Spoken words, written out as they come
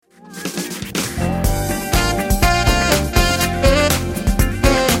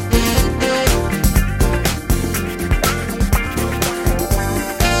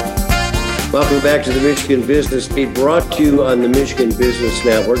Welcome back to the Michigan Business Beat, brought to you on the Michigan Business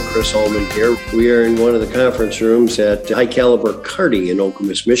Network. Chris Holman here. We are in one of the conference rooms at High Caliber Karting in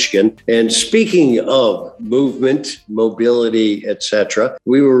Okemos, Michigan. And speaking of movement, mobility, etc.,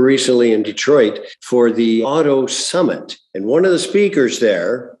 we were recently in Detroit for the Auto Summit. And one of the speakers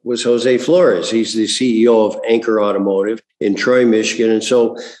there was Jose Flores. He's the CEO of Anchor Automotive in Troy, Michigan. And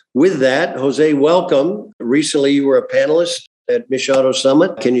so with that, Jose, welcome. Recently, you were a panelist at Mich Auto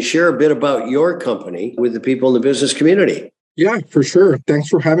Summit. Can you share a bit about your company with the people in the business community? Yeah, for sure. Thanks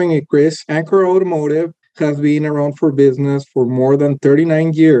for having me, Chris. Anchor Automotive has been around for business for more than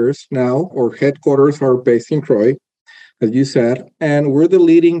 39 years now. Our headquarters are based in Troy, as you said, and we're the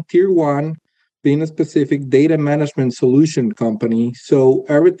leading Tier 1 business-specific data management solution company. So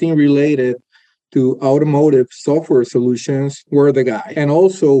everything related to automotive software solutions, we're the guy. And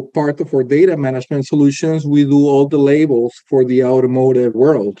also part of our data management solutions, we do all the labels for the automotive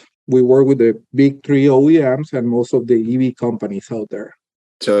world. We work with the big 3 OEMs and most of the EV companies out there.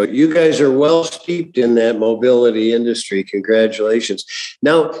 So you guys are well steeped in that mobility industry. Congratulations.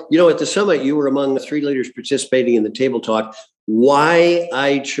 Now, at the summit, you were among the 3 leaders participating in the table talk, Why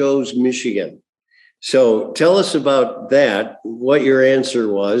I Chose Michigan. So tell us about that, what your answer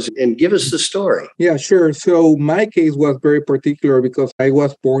was, and give us the story. Yeah, sure. So my case was very particular because I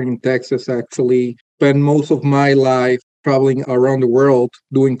was born in Texas, actually. Spent most of my life traveling around the world,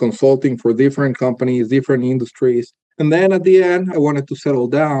 doing consulting for different companies, different industries. And then at the end, I wanted to settle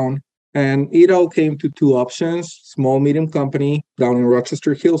down. And it all came to 2 options, small, medium company down in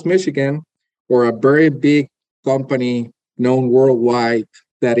Rochester Hills, Michigan, or a very big company known worldwide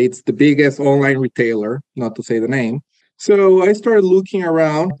that it's the biggest online retailer, not to say the name. So I started looking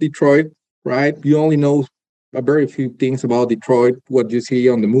around Detroit, right? You only know a very few things about Detroit, what you see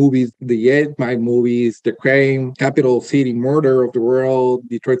on the movies, the 8 Mile movies, the crime, capital city murder of the world,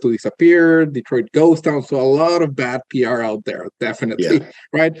 Detroit to disappear, Detroit ghost town. So a lot of bad PR out there, definitely,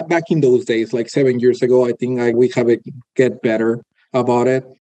 right? Back in those days, like 7 years ago, I think we have it get better about it.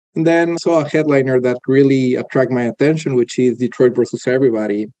 And then saw a headliner that really attracted my attention, which is Detroit versus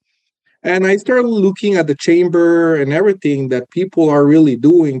everybody. And I started looking at the chamber and everything that people are really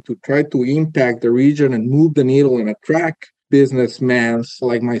doing to try to impact the region and move the needle and attract businessmen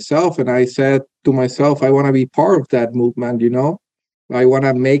like myself. And I said to myself, I want to be part of that movement, I want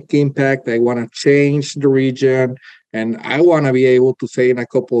to make impact. I want to change the region. And I want to be able to say in a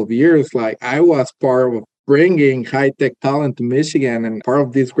couple of years, like I was part of bringing high-tech talent to Michigan and part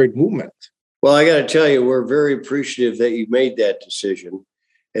of this great movement. Well, I got to tell you, we're very appreciative that you made that decision.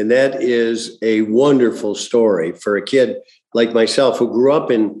 And that is a wonderful story for a kid like myself who grew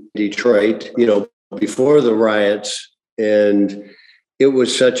up in Detroit, before the riots. And it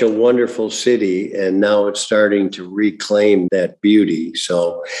was such a wonderful city. And now it's starting to reclaim that beauty.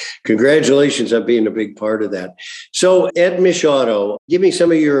 So congratulations on being a big part of that. So at Mich Auto, give me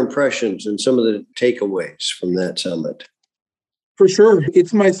some of your impressions and some of the takeaways from that summit. For sure.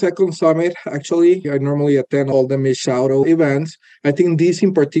 It's my second summit, actually. I normally attend all the Mich Auto events. I think this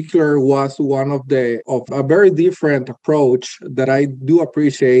in particular was one of a very different approach that I do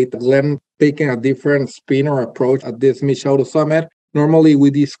appreciate. Glenn taking a different spin or approach at this Mich Auto Summit. Normally,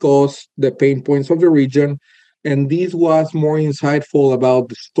 we discuss the pain points of the region, and this was more insightful about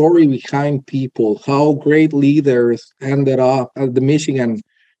the story behind people, how great leaders ended up at the Michigan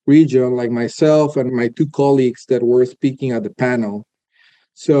region, like myself and my 2 colleagues that were speaking at the panel.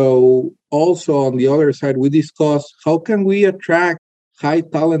 So also on the other side, we discussed how can we attract high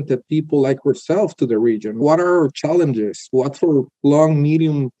talented people like ourselves to the region? What are our challenges? What's our long,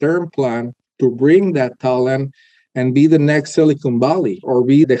 medium term plan to bring that talent and be the next Silicon Valley or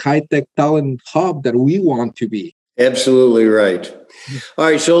be the high-tech talent hub that we want to be? Absolutely right. All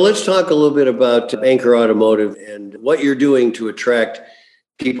right, so let's talk a little bit about Anchor Automotive and what you're doing to attract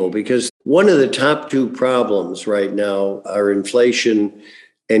people, because one of the top 2 problems right now are inflation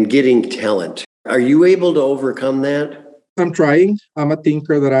and getting talent. Are you able to overcome that? I'm trying. I'm a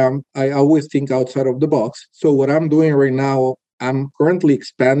thinker that I always think outside of the box. So what I'm doing right now, I'm currently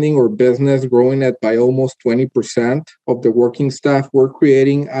expanding our business, growing it by almost 20% of the working staff. We're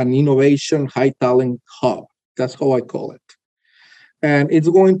creating an innovation high talent hub. That's how I call it. And it's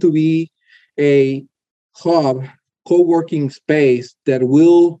going to be a hub, co-working space that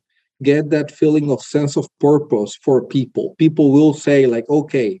will get that feeling of sense of purpose for people. People will say like,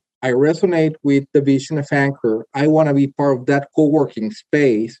 okay, I resonate with the vision of Anchor. I want to be part of that co-working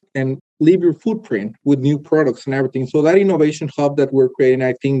space and leave your footprint with new products and everything. So that innovation hub that we're creating,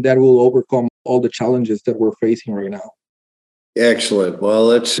 I think that will overcome all the challenges that we're facing right now. Excellent.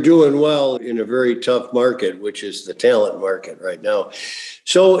 Well, it's doing well in a very tough market, which is the talent market right now.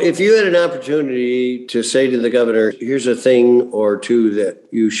 So if you had an opportunity to say to the governor, here's a thing or two that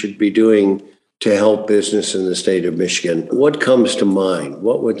you should be doing to help business in the state of Michigan, what comes to mind?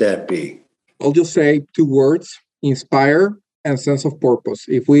 What would that be? I'll just say two words: inspire and sense of purpose.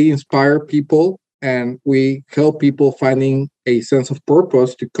 If we inspire people and we help people finding a sense of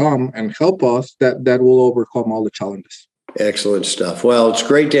purpose to come and help us, that will overcome all the challenges. Excellent stuff. Well, it's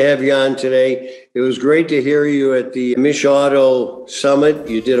great to have you on today. It was great to hear you at the Mich Auto Summit.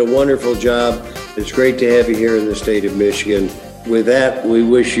 You did a wonderful job. It's great to have you here in the state of Michigan. With that, we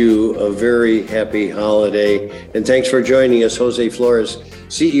wish you a very happy holiday. And thanks for joining us, Jose Flores,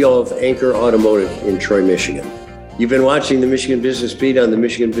 CEO of Anchor Automotive in Troy, Michigan. You've been watching the Michigan Business Beat on the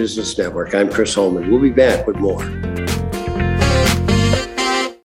Michigan Business Network. I'm Chris Holman. We'll be back with more.